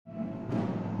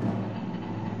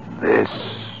This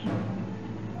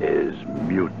is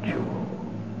mutual.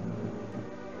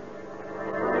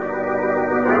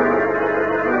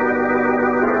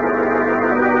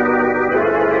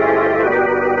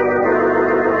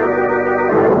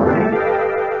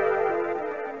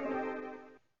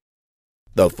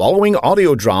 The following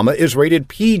audio drama is rated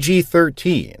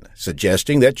PG-13,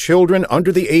 suggesting that children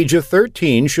under the age of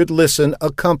 13 should listen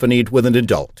accompanied with an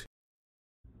adult.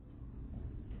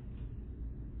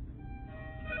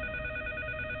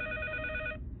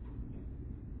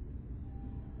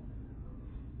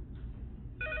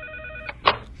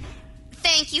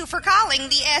 Thank you for calling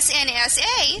the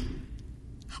SNSA.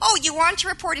 Oh, you want to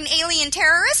report an alien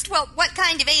terrorist? Well, what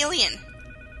kind of alien?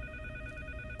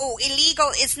 Oh, illegal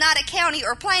is not a county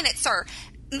or planet, sir.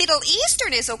 Middle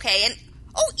Eastern is okay, and...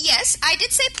 Oh, yes, I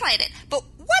did say planet, but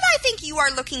what I think you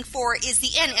are looking for is the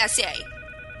NSA.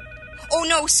 Oh,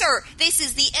 no, sir, this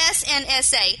is the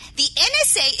SNSA. The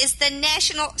NSA is the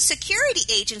National Security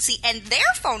Agency, and their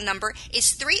phone number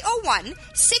is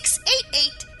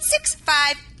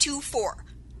 301-688-6524.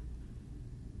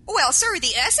 Well, sir, the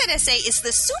SNSA is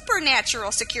the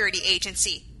Supernatural Security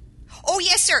Agency. Oh,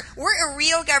 yes, sir, we're a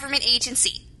real government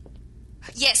agency.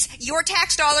 Yes, your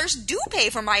tax dollars do pay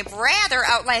for my rather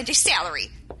outlandish salary.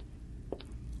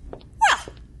 Well,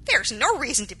 there's no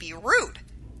reason to be rude.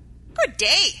 Good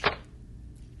day.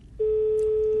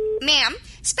 Ma'am,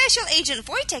 Special Agent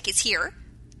Wojtek is here.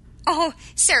 Oh,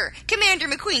 sir, Commander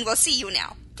McQueen will see you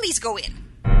now. Please go in.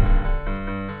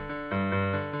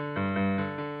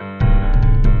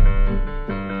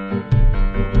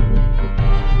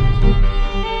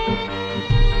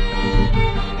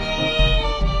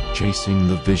 Chasing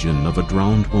the vision of a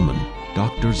drowned woman,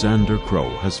 Dr. Xander Crow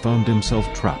has found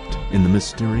himself trapped in the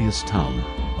mysterious town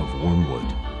of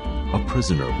Wormwood, a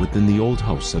prisoner within the old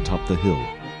house atop the hill.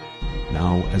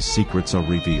 Now, as secrets are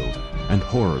revealed and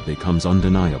horror becomes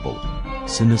undeniable,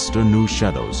 sinister new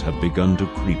shadows have begun to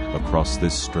creep across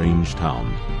this strange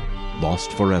town,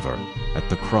 lost forever at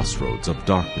the crossroads of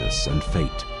darkness and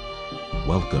fate.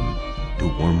 Welcome to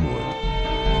Wormwood.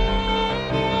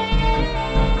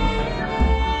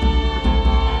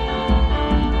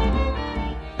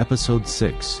 Episode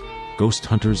 6, Ghost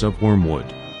Hunters of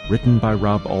Wormwood, written by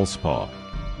Rob Alspaugh.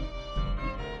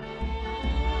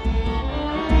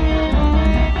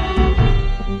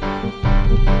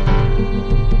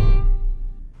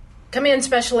 Come in,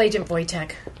 Special Agent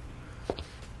Wojtek.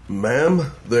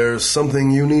 Ma'am, there's something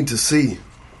you need to see.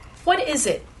 What is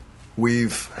it?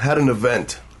 We've had an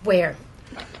event. Where?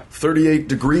 38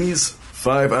 degrees,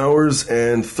 5 hours,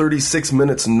 and 36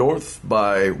 minutes north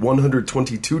by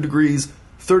 122 degrees,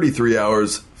 33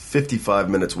 hours, 55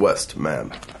 minutes west,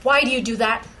 ma'am. Why do you do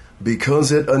that?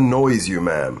 Because it annoys you,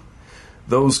 ma'am.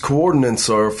 Those coordinates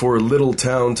are for a little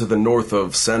town to the north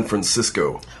of San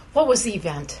Francisco. What was the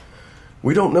event?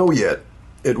 We don't know yet.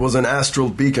 It was an astral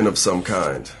beacon of some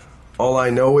kind. All I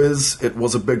know is it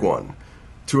was a big one.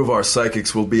 2 of our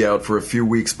psychics will be out for a few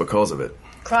weeks because of it.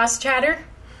 Cross chatter?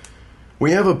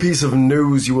 We have a piece of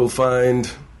news you will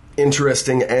find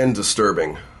interesting and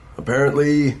disturbing.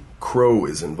 Apparently, Crow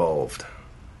is involved.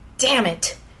 Damn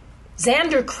it.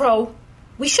 Xander Crow.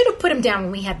 We should have put him down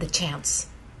when we had the chance.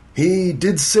 He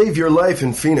did save your life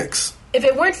in Phoenix. If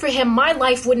it weren't for him, my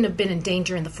life wouldn't have been in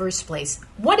danger in the first place.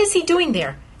 What is he doing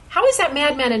there? How is that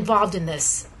madman involved in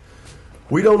this?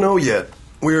 We don't know yet.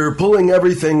 We're pulling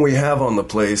everything we have on the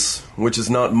place, which is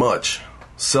not much.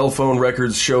 Cell phone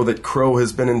records show that Crow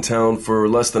has been in town for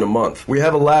less than a month. We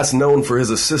have a last known for his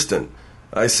assistant.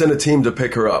 I sent a team to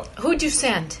pick her up. Who'd you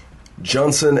send?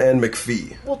 Johnson and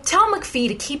McPhee. Well, tell McPhee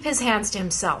to keep his hands to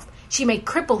himself. She may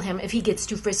cripple him if he gets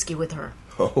too frisky with her.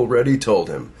 Already told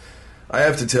him. I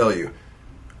have to tell you,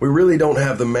 we really don't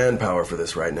have the manpower for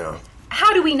this right now.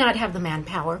 How do we not have the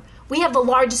manpower? We have the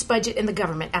largest budget in the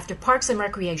government after Parks and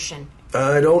Recreation.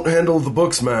 I don't handle the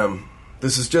books, ma'am.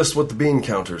 This is just what the bean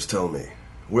counters tell me.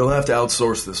 We'll have to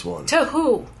outsource this one. To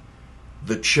who?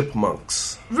 The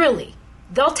Chipmunks. Really?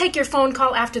 They'll take your phone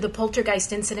call after the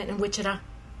poltergeist incident in Wichita?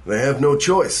 They have no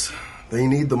choice. They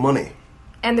need the money.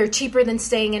 And they're cheaper than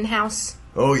staying in-house?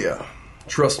 Oh, yeah.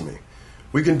 Trust me.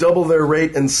 We can double their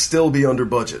rate and still be under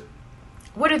budget.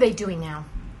 What are they doing now?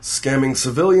 Scamming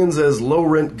civilians as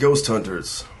low-rent ghost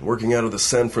hunters, working out of the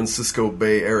San Francisco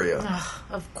Bay Area. Ugh,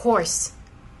 of course.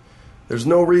 There's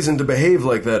no reason to behave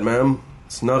like that, ma'am.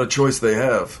 It's not a choice they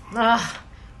have. Ugh.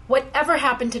 Whatever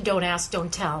happened to Don't Ask,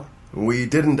 Don't Tell? We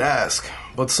didn't ask,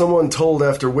 but someone told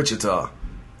after Wichita.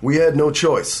 We had no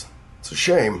choice. It's a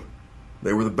shame.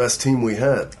 They were the best team we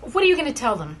had. What are you going to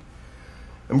tell them?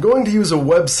 I'm going to use a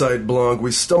website blog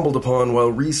we stumbled upon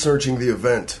while researching the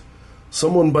event.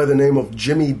 Someone by the name of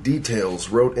Jimmy Details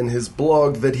wrote in his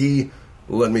blog that he,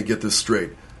 let me get this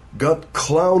straight, got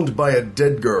clowned by a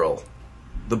dead girl.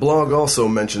 The blog also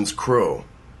mentions Crow.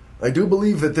 I do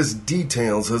believe that this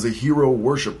Details has a hero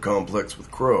worship complex with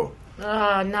Crow.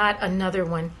 Not another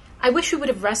one. I wish we would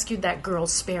have rescued that girl,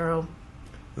 Sparrow.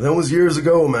 That was years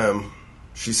ago, ma'am.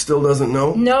 She still doesn't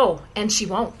know? No, and she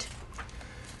won't.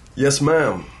 Yes,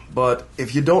 ma'am. But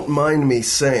if you don't mind me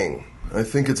saying, I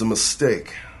think it's a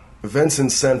mistake. Events in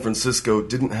San Francisco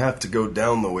didn't have to go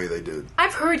down the way they did.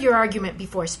 I've heard your argument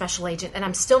before, Special Agent, and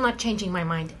I'm still not changing my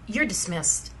mind. You're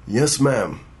dismissed. Yes,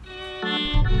 ma'am.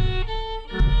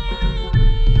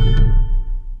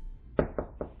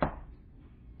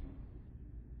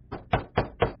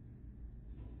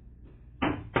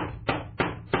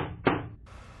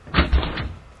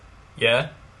 Yeah?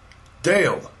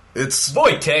 Dale, it's...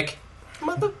 Wojtek!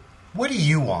 What do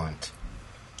you want?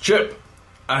 Chip,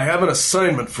 I have an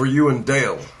assignment for you and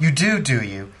Dale. You do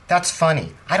you? That's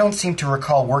funny. I don't seem to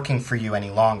recall working for you any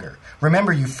longer.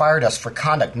 Remember, you fired us for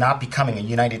conduct not becoming a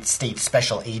United States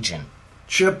Special Agent.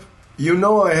 Chip, you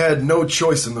know I had no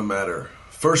choice in the matter.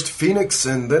 First Phoenix,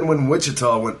 and then when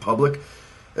Wichita went public.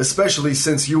 Especially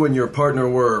since you and your partner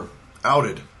were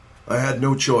outed. I had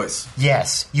no choice.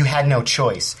 Yes, you had no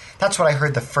choice. That's what I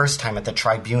heard the first time at the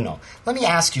tribunal. Let me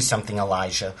ask you something,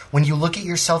 Elijah. When you look at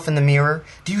yourself in the mirror,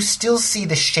 do you still see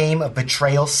the shame of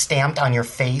betrayal stamped on your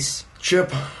face?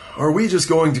 Chip, are we just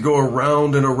going to go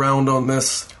around and around on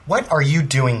this? What are you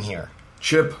doing here?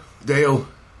 Chip, Dale,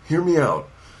 hear me out.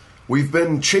 We've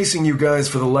been chasing you guys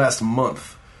for the last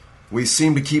month. We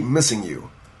seem to keep missing you.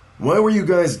 Why were you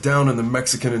guys down in the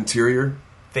Mexican interior?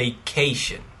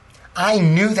 Vacation. I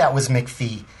knew that was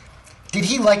McPhee. Did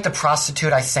he like the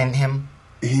prostitute I sent him?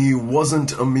 He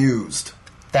wasn't amused.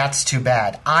 That's too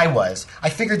bad. I was. I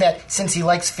figured that since he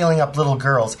likes filling up little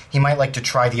girls, he might like to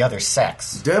try the other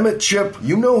sex. Damn it, Chip.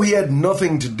 You know he had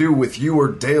nothing to do with you or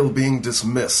Dale being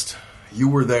dismissed. You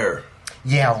were there.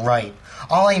 Yeah, right.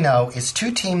 All I know is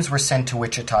 2 teams were sent to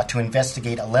Wichita to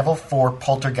investigate a Level 4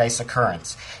 poltergeist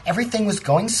occurrence. Everything was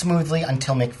going smoothly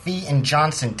until McPhee and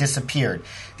Johnson disappeared.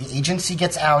 The agency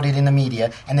gets outed in the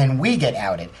media, and then we get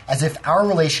outed, as if our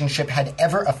relationship had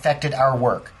ever affected our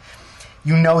work.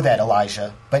 You know that,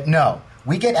 Elijah. But no,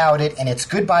 we get outed, and it's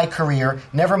goodbye career,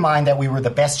 never mind that we were the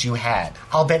best you had.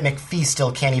 I'll bet McPhee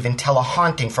still can't even tell a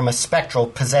haunting from a spectral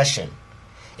possession.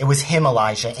 It was him,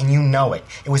 Elijah, and you know it.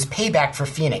 It was payback for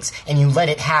Phoenix, and you let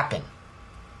it happen.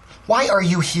 Why are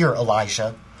you here,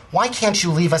 Elijah? Why can't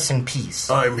you leave us in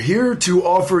peace? I'm here to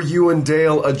offer you and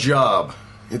Dale a job.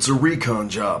 It's a recon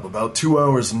job, about 2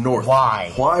 hours north.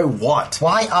 Why? Why what?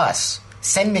 Why us?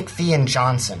 Send McPhee and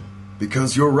Johnson.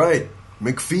 Because you're right.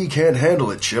 McPhee can't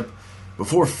handle it, Chip.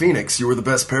 Before Phoenix, you were the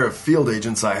best pair of field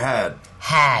agents I had.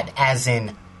 Had, as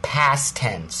in past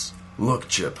tense. Look,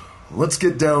 Chip, let's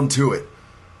get down to it.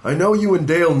 I know you and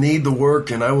Dale need the work,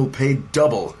 and I will pay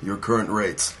double your current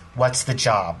rates. What's the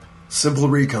job? Simple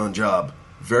recon job.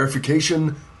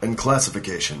 Verification and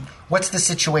classification. What's the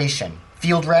situation?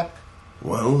 Field rep?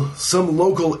 Well, some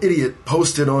local idiot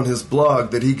posted on his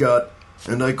blog that he got,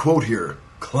 and I quote here,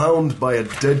 clowned by a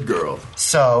dead girl.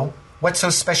 So, what's so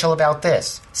special about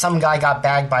this? Some guy got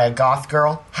bagged by a goth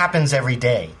girl? Happens every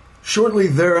day. Shortly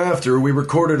thereafter, we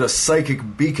recorded a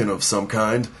psychic beacon of some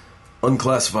kind,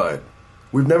 unclassified.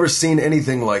 We've never seen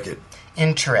anything like it.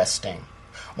 Interesting.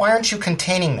 Why aren't you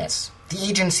containing this? The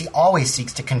agency always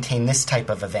seeks to contain this type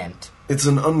of event. It's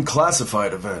an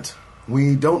unclassified event.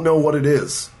 We don't know what it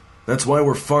is. That's why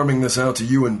we're farming this out to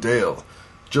you and Dale.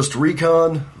 Just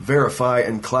recon, verify,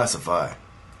 and classify.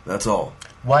 That's all.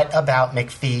 What about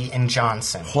McPhee and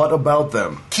Johnson? What about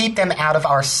them? Keep them out of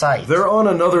our sight. They're on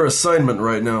another assignment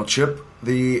right now, Chip.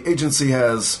 The agency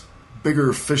has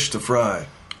bigger fish to fry.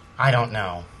 I don't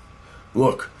know.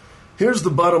 Look, here's the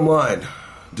bottom line.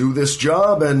 Do this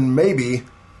job and maybe,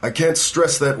 I can't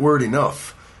stress that word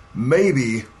enough,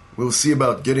 maybe we'll see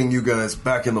about getting you guys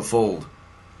back in the fold.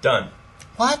 Done.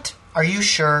 What? Are you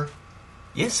sure?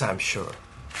 Yes, I'm sure.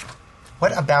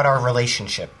 What about our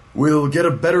relationship? We'll get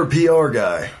a better PR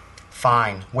guy.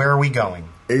 Fine. Where are we going?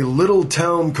 A little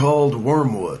town called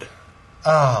Wormwood.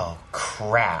 Oh,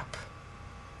 crap.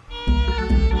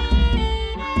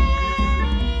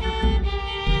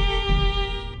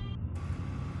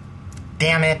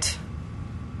 Damn it.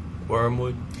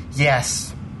 Wormwood?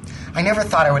 Yes. I never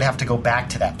thought I would have to go back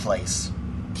to that place.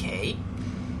 Okay.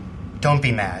 Don't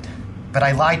be mad, but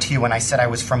I lied to you when I said I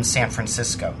was from San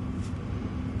Francisco.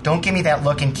 Don't give me that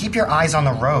look and keep your eyes on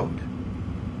the road.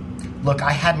 Look,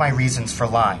 I had my reasons for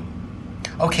lying.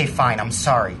 Okay, fine, I'm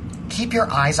sorry. Keep your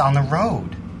eyes on the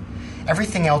road.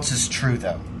 Everything else is true,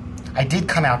 though. I did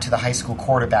come out to the high school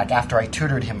quarterback after I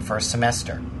tutored him for a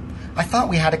semester. I thought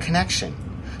we had a connection.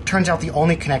 Turns out the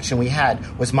only connection we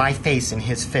had was my face and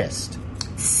his fist.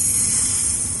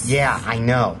 Yeah, I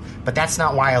know, but that's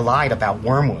not why I lied about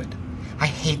Wormwood. I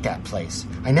hate that place.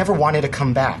 I never wanted to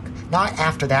come back, not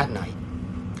after that night.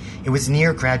 It was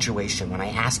near graduation when I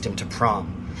asked him to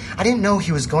prom. I didn't know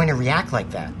he was going to react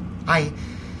like that. I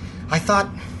thought,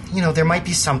 there might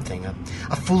be something,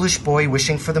 a foolish boy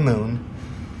wishing for the moon.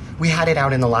 We had it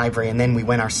out in the library, and then we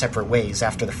went our separate ways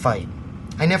after the fight.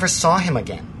 I never saw him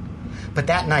again. But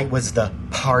that night was the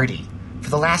party. For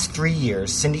the last 3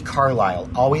 years, Cindy Carlisle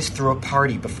always threw a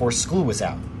party before school was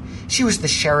out. She was the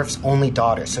sheriff's only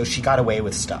daughter, so she got away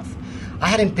with stuff. I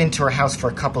hadn't been to her house for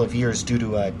a couple of years due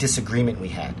to a disagreement we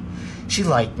had. She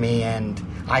liked me, and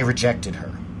I rejected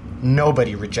her.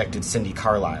 Nobody rejected Cindy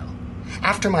Carlisle.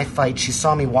 After my fight, she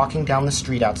saw me walking down the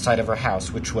street outside of her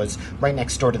house, which was right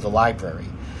next door to the library.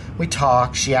 We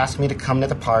talked. She asked me to come to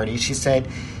the party. She said,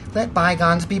 "Let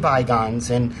bygones be bygones,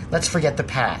 and let's forget the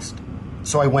past."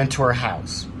 So I went to her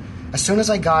house. As soon as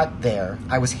I got there,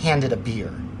 I was handed a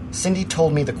beer. Cindy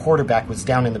told me the quarterback was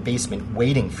down in the basement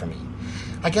waiting for me.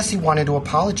 I guess he wanted to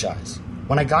apologize.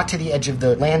 When I got to the edge of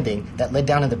the landing that led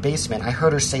down to the basement, I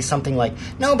heard her say something like,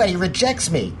 "Nobody rejects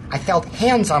me." I felt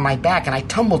hands on my back, and I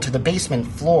tumbled to the basement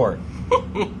floor.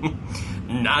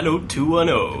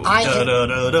 90210.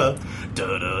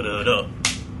 Da-da-da-da.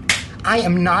 I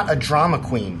am not a drama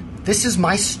queen. This is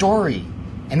my story,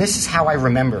 and this is how I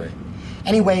remember it.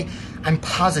 Anyway, I'm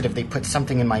positive they put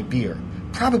something in my beer.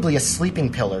 Probably a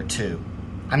sleeping pill or two.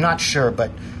 I'm not sure,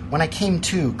 but when I came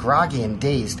to, groggy and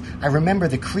dazed, I remember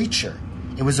the creature.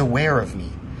 It was aware of me.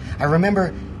 I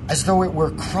remember as though it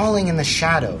were crawling in the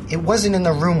shadow. It wasn't in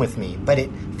the room with me, but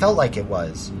it felt like it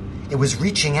was. It was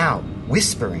reaching out,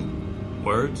 whispering.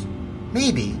 Words?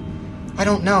 Maybe. I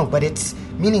don't know, but its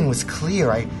meaning was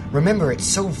clear. I remember it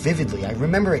so vividly. I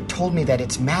remember it told me that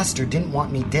its master didn't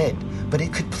want me dead, but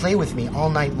it could play with me all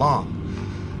night long.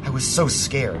 I was so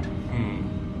scared.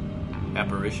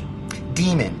 Apparition?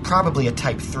 Demon, probably a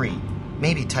type 3,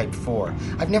 maybe type 4.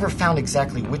 I've never found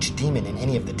exactly which demon in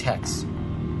any of the texts.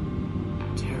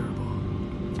 Terrible.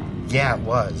 Yeah, it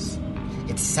was.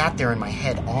 It sat there in my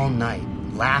head all night,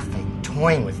 laughing,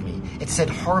 toying with me. It said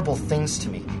horrible things to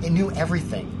me. It knew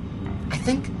everything. I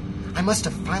think I must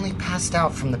have finally passed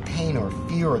out from the pain or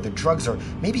fear or the drugs or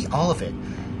maybe all of it.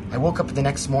 I woke up the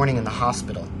next morning in the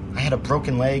hospital. I had a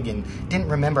broken leg and didn't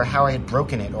remember how I had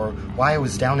broken it or why I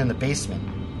was down in the basement.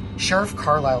 Sheriff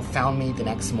Carlisle found me the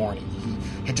next morning.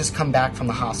 He had just come back from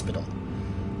the hospital.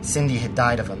 Cindy had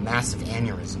died of a massive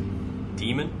aneurysm.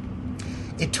 Demon?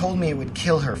 It told me it would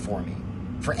kill her for me,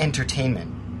 for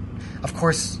entertainment. Of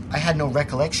course, I had no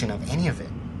recollection of any of it.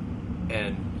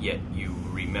 And yet you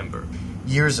remember.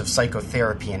 Years of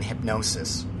psychotherapy and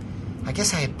hypnosis. I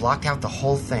guess I had blocked out the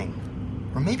whole thing.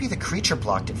 Or maybe the creature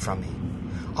blocked it from me.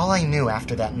 All I knew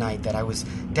after that night that I was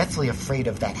deathly afraid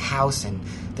of that house and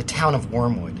the town of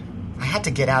Wormwood. I had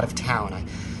to get out of town. I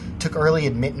took early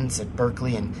admittance at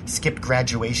Berkeley and skipped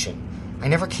graduation. I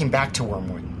never came back to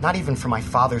Wormwood, not even for my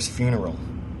father's funeral.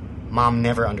 Mom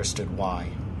never understood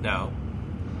why. No.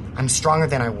 I'm stronger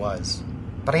than I was,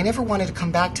 but I never wanted to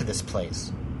come back to this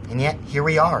place. And yet, here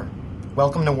we are.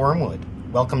 Welcome to Wormwood.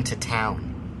 Welcome to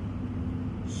town.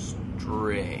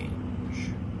 Strange.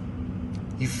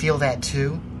 You feel that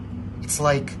too? It's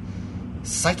like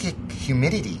psychic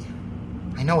humidity.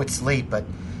 I know it's late, but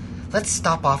let's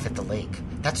stop off at the lake.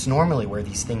 That's normally where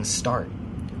these things start.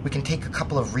 We can take a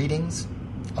couple of readings.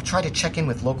 I'll try to check in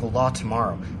with local law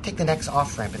tomorrow. Take the next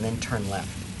off-ramp and then turn left.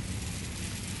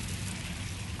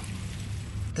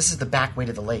 This is the back way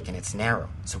to the lake, and it's narrow,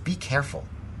 so be careful.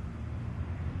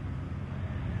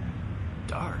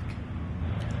 Dark.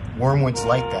 Wormwood's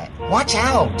like that. Watch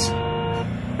out!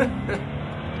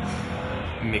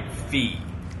 McPhee.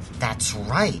 That's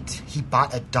right. He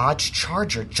bought a Dodge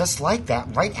Charger just like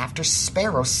that right after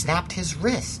Sparrow snapped his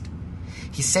wrist.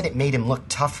 He said it made him look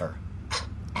tougher.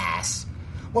 Ass.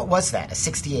 What was that, a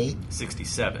 68?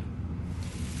 67.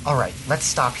 All right, let's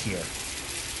stop here.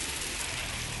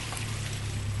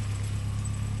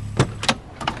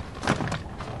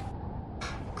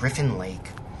 Griffin Lake.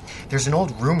 There's an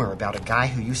old rumor about a guy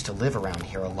who used to live around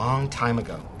here a long time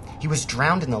ago. He was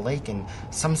drowned in the lake in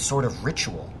some sort of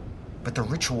ritual. But the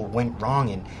ritual went wrong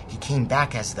and he came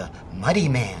back as the Muddy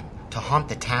Man to haunt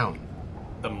the town.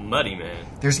 The Muddy Man?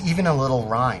 There's even a little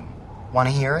rhyme. Want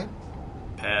to hear it?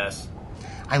 Pass.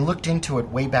 I looked into it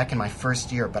way back in my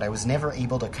first year, but I was never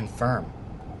able to confirm.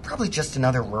 Probably just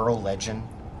another rural legend.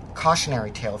 Cautionary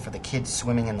tale for the kids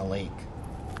swimming in the lake.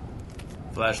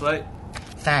 Flashlight?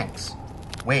 Thanks.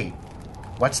 Wait,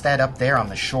 What's that up there on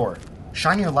the shore?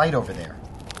 Shine your light over there.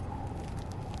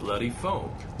 Bloody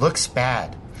foam. Looks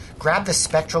bad. Grab the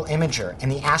spectral imager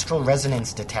and the astral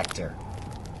resonance detector.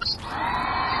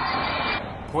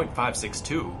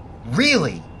 .562.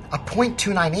 Really? A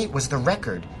 .298 was the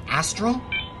record. Astral?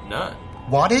 None.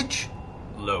 Wattage?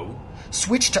 Low.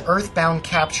 Switch to earthbound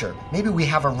capture. Maybe we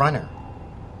have a runner.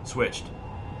 Switched.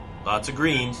 Lots of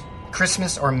greens.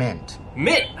 Christmas or mint?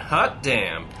 Mint! Hot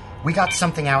damn. We got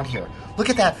something out here.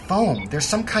 Look at that foam. There's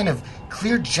some kind of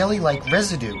clear jelly-like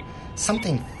residue.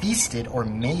 Something feasted or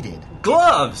mated.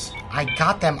 Gloves! I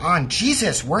got them on.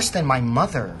 Jesus, worse than my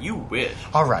mother. You wish.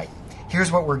 All right,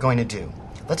 here's what we're going to do.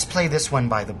 Let's play this one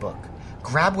by the book.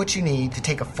 Grab what you need to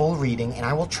take a full reading, and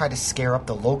I will try to scare up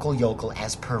the local yokel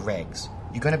as per regs.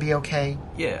 You gonna be okay?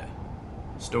 Yeah.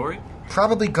 Story?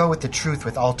 Probably go with the truth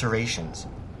with alterations.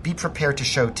 Be prepared to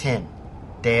show tin.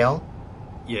 Dale?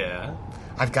 Yeah.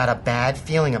 I've got a bad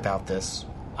feeling about this.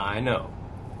 I know.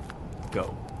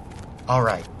 Go. All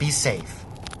right, be safe.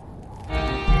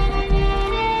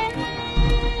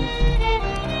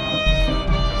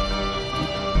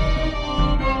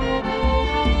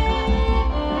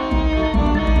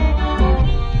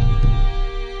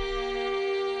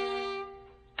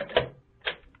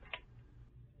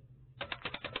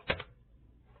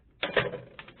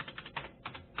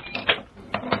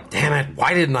 Damn it,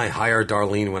 why didn't I hire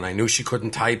Darlene when I knew she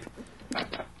couldn't type?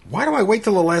 Why do I wait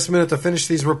till the last minute to finish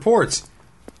these reports?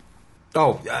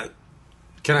 Oh,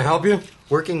 can I help you?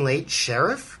 Working late,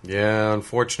 Sheriff? Yeah,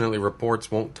 unfortunately, reports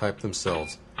won't type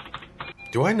themselves.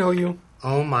 Do I know you?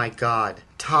 Oh my God.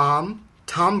 Tom?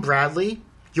 Tom Bradley?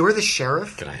 You're the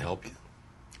sheriff? Can I help you?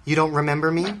 You don't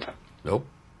remember me? Nope.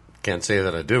 Can't say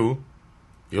that I do.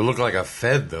 You look like a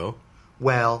Fed, though.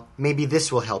 Well, maybe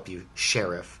this will help you,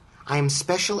 Sheriff. I am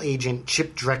Special Agent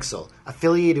Chip Drexel,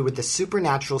 affiliated with the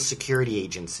Supernatural Security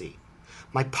Agency.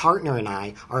 My partner and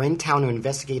I are in town to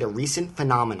investigate a recent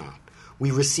phenomenon.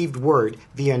 We received word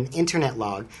via an internet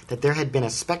log that there had been a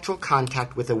spectral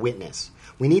contact with a witness.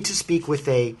 We need to speak with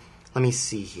a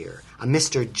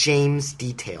Mr. James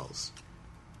Details.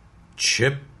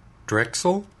 Chip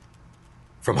Drexel?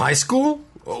 From high school?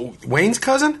 Oh, Wayne's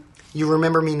cousin? You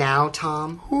remember me now,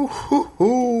 Tom?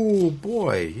 Ooh,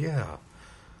 boy, yeah.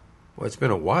 Well, it's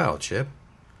been a while, Chip.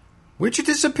 Where'd you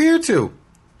disappear to?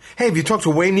 Hey, have you talked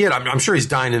to Wayne yet? I'm sure he's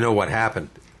dying to know what happened.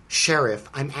 Sheriff,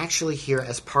 I'm actually here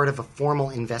as part of a formal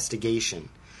investigation.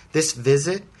 This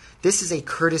visit, this is a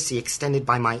courtesy extended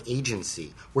by my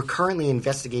agency. We're currently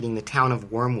investigating the town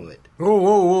of Wormwood.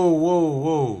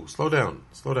 Whoa. Slow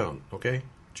down, okay,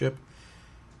 Chip?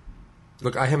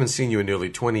 Look, I haven't seen you in nearly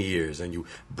 20 years, and you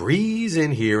breeze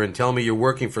in here and tell me you're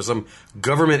working for some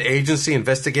government agency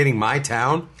investigating my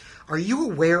town? Are you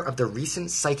aware of the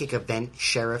recent psychic event,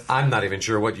 Sheriff? I'm not even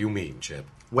sure what you mean, Chip.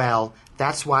 Well,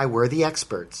 that's why we're the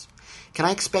experts. Can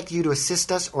I expect you to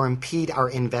assist us or impede our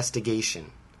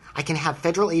investigation? I can have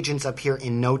federal agents up here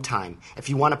in no time if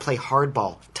you want to play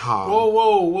hardball, Tom.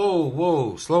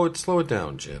 Whoa. Slow it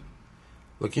down, Chip.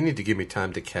 Look, you need to give me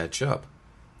time to catch up.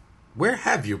 Where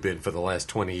have you been for the last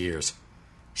 20 years?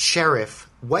 Sheriff,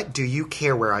 what do you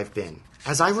care where I've been?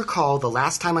 As I recall, the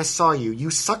last time I saw you, you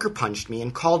sucker punched me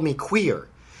and called me queer.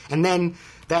 And then,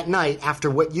 that night, after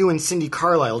what you and Cindy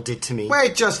Carlisle did to me...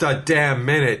 Wait just a damn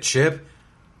minute, Chip.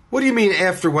 What do you mean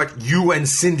after what you and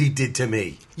Cindy did to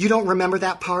me? You don't remember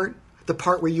that part? The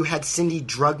part where you had Cindy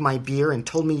drug my beer and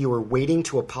told me you were waiting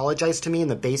to apologize to me in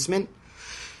the basement?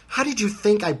 How did you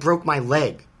think I broke my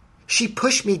leg? She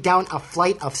pushed me down a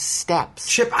flight of steps.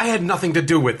 Chip, I had nothing to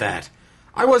do with that.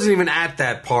 I wasn't even at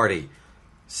that party.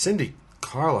 Cindy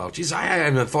Carlisle, geez, I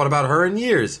haven't thought about her in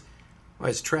years. Why,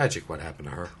 it's tragic what happened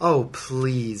to her. Oh,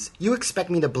 please. You expect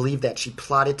me to believe that she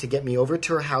plotted to get me over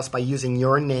to her house by using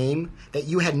your name? That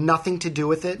you had nothing to do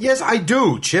with it? Yes, I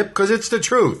do, Chip, because it's the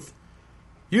truth.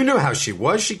 You knew how she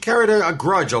was. She carried a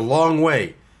grudge a long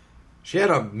way. She had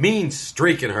a mean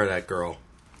streak in her, that girl.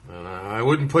 And I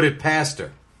wouldn't put it past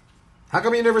her. How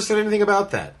come you never said anything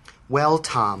about that? Well,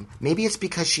 Tom, maybe it's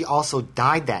because she also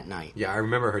died that night. Yeah, I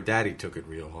remember her daddy took it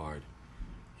real hard.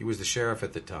 He was the sheriff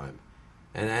at the time.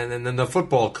 And then the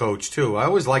football coach, too. I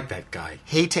always liked that guy.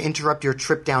 Hate to interrupt your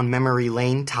trip down memory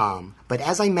lane, Tom, but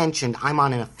as I mentioned, I'm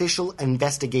on an official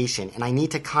investigation, and I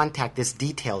need to contact this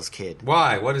Details kid.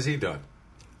 Why? What has he done?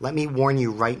 Let me warn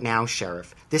you right now,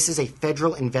 Sheriff. This is a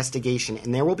federal investigation,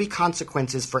 and there will be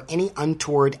consequences for any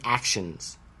untoward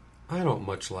actions. I don't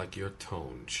much like your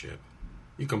tone, Chip.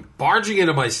 You come barging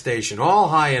into my station, all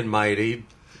high and mighty.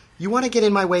 You want to get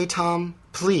in my way, Tom?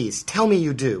 Please, tell me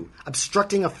you do.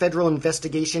 Obstructing a federal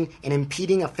investigation and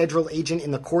impeding a federal agent in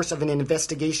the course of an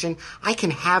investigation? I can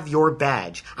have your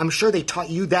badge. I'm sure they taught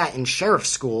you that in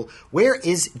sheriff's school. Where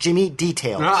is Jimmy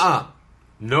Details?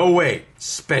 No way,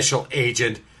 special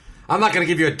agent. I'm not going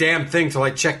to give you a damn thing till I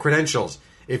check credentials.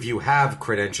 If you have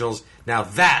credentials, now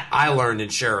that I learned in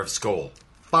sheriff's school.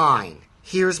 Fine.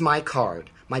 Here's my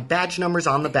card. My badge number's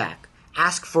on the back.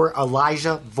 Ask for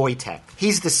Elijah Wojtek.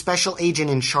 He's the special agent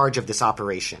in charge of this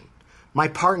operation. My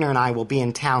partner and I will be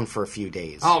in town for a few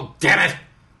days. Oh, damn it!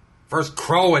 First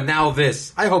Crow and now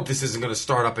this. I hope this isn't going to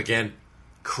start up again.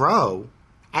 Crow?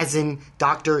 As in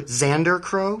Dr. Xander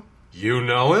Crow? You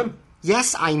know him?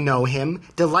 Yes, I know him.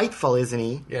 Delightful, isn't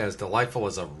he? Yeah, as delightful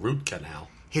as a root canal.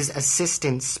 His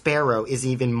assistant, Sparrow, is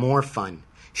even more fun.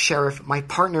 Sheriff, my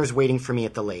partner's waiting for me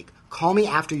at the lake. Call me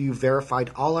after you've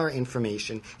verified all our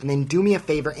information, and then do me a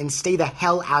favor and stay the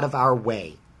hell out of our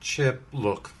way. Chip,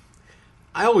 look.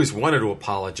 I always wanted to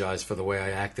apologize for the way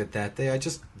I acted that day. I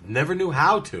just never knew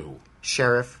how to.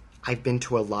 Sheriff, I've been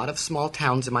to a lot of small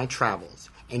towns in my travels,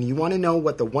 and you want to know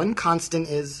what the one constant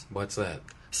is? What's that?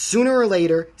 Sooner or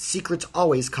later, secrets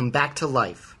always come back to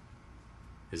life.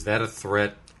 Is that a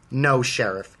threat? No,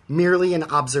 Sheriff. Merely an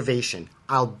observation.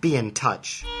 I'll be in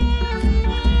touch.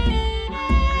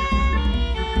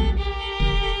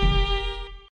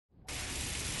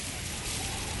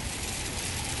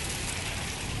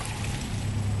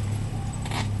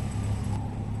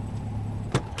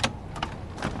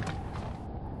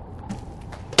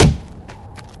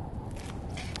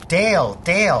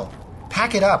 Dale,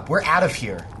 pack it up. We're out of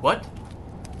here. What?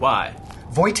 Why?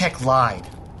 Wojtek lied.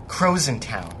 Crow's in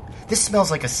town. This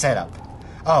smells like a setup.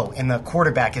 Oh, and the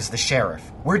quarterback is the sheriff.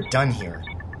 We're done here.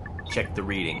 Check the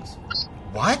readings.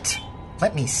 What?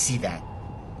 Let me see that.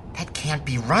 That can't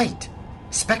be right.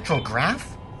 Spectral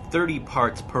graph? 30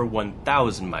 parts per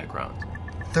 1,000 microns.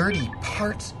 30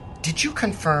 parts? Did you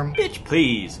confirm? Bitch,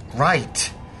 please.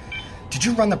 Right. Did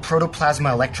you run the protoplasma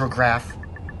electrograph?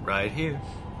 Right here.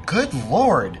 Good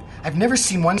Lord. I've never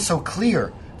seen one so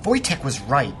clear. Wojtek was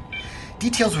right.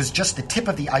 Details was just the tip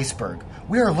of the iceberg.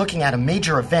 We are looking at a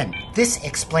major event. This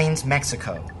explains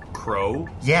Mexico. Crow?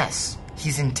 Yes.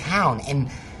 He's in town, and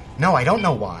no, I don't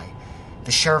know why.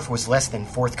 The sheriff was less than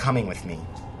forthcoming with me.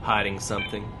 Hiding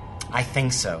something? I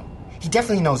think so. He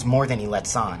definitely knows more than he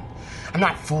lets on. I'm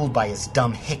not fooled by his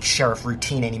dumb hick sheriff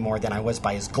routine any more than I was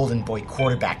by his golden boy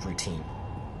quarterback routine.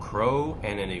 Crow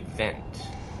and an event.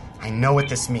 I know what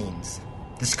this means.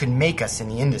 This could make us in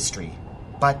the industry.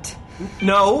 But...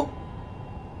 No!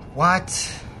 What?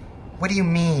 What do you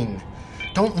mean?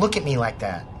 Don't look at me like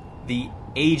that. The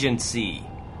agency.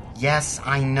 Yes,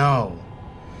 I know.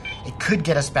 It could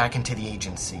get us back into the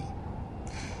agency.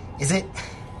 Is it...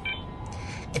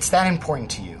 It's that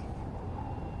important to you?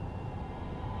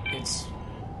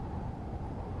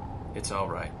 It's all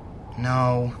right.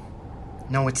 No,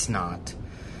 it's not.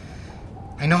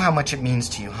 I know how much it means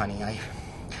to you, honey.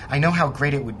 I know how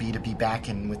great it would be to be back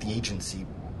in with the agency,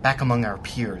 back among our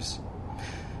peers.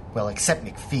 Well, except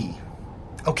McPhee.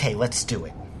 Okay, let's do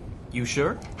it. You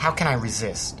sure? How can I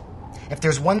resist? If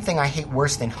there's one thing I hate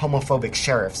worse than homophobic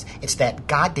sheriffs, it's that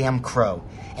goddamn Crow.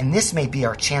 And this may be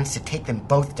our chance to take them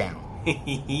both down.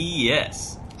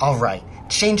 Yes. All right,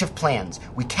 change of plans.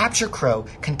 We capture Crow,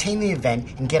 contain the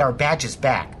event, and get our badges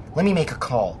back. Let me make a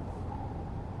call.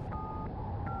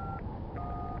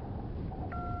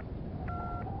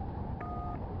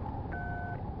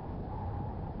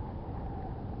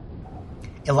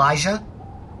 Elijah?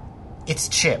 It's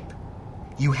Chip.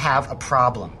 You have a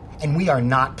problem, and we are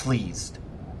not pleased.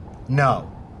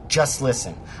 No, just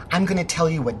listen. I'm going to tell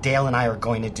you what Dale and I are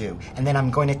going to do, and then I'm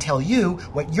going to tell you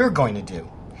what you're going to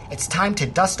do. It's time to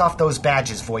dust off those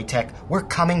badges, Wojtek. We're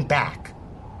coming back.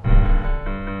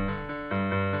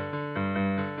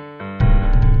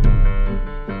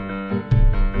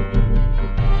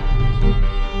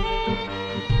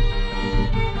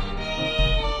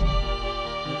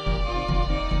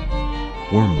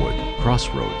 Wormwood,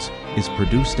 Crossroads is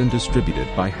produced and distributed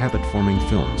by Habit Forming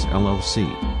Films, LLC,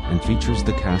 and features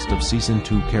the cast of Season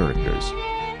 2 characters.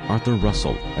 Arthur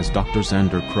Russell as Dr.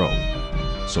 Xander Crow,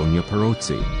 Sonia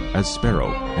Perozzi as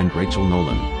Sparrow and Rachel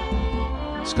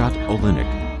Nolan, Scott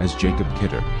Olenek as Jacob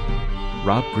Kidder,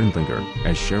 Rob Grindlinger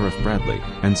as Sheriff Bradley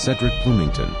and Cedric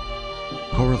Bloomington,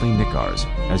 Coralie Nickars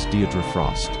as Deidre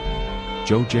Frost,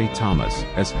 Joe J. Thomas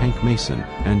as Hank Mason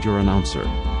and your announcer,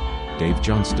 Dave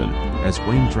Johnston as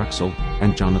Wayne Drexel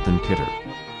and Jonathan Kidder,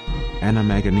 Anna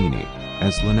Maganini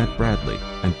as Lynette Bradley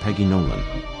and Peggy Nolan,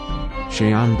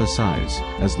 Cheyenne Basais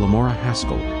as Lamora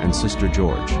Haskell and Sister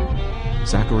George,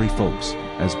 Zachary Folks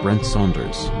as Brent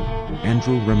Saunders,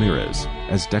 Andrew Ramirez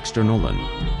as Dexter Nolan,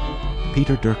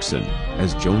 Peter Dirksen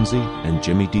as Jonesy and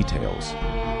Jimmy Details,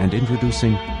 and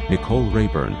introducing Nicole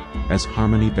Rayburn as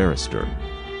Harmony Barrister.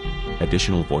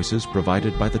 Additional voices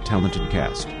provided by the talented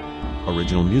cast.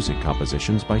 Original music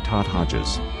compositions by Todd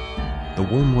Hodges. The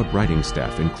Wormwood writing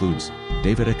staff includes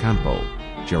David Acampo,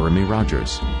 Jeremy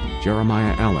Rogers,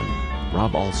 Jeremiah Allen,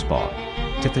 Rob Alspaugh,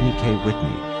 Tiffany K.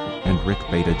 Whitney, and Rick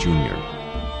Beta Jr.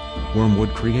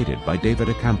 Wormwood created by David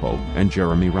Acampo and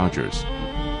Jeremy Rogers.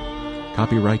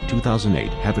 Copyright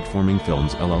 2008 Habit Forming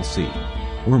Films, LLC.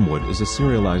 Wormwood is a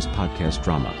serialized podcast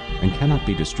drama and cannot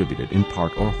be distributed in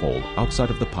part or whole outside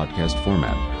of the podcast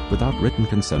format without written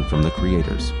consent from the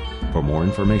creators. For more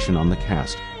information on the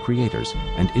cast, creators,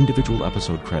 and individual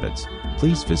episode credits,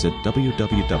 please visit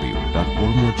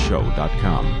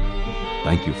www.wormwoodshow.com.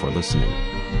 Thank you for listening,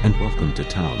 and welcome to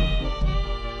town.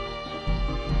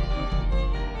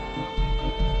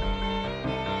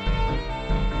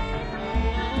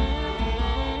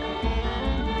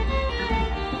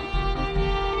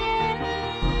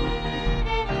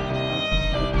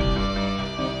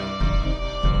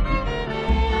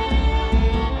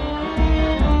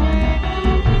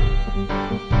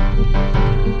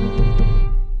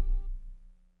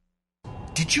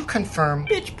 Did you confirm?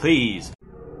 Bitch, please.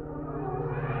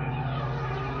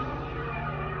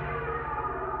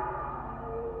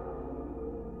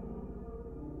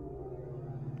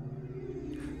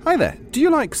 Hi there, do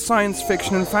you like science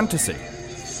fiction and fantasy?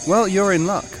 Well, you're in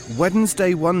luck.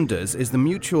 Wednesday Wonders is the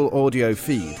Mutual audio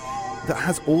feed that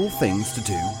has all things to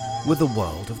do with the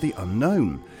world of the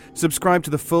unknown. Subscribe to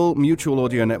the full Mutual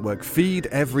Audio Network feed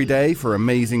every day for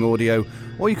amazing audio,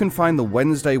 or you can find the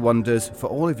Wednesday Wonders for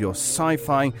all of your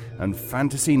sci-fi and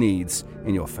fantasy needs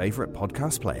in your favorite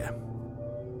podcast player.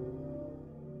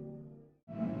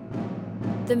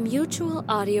 The Mutual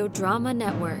Audio Drama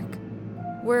Network,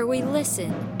 where we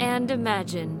listen and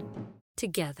imagine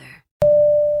together.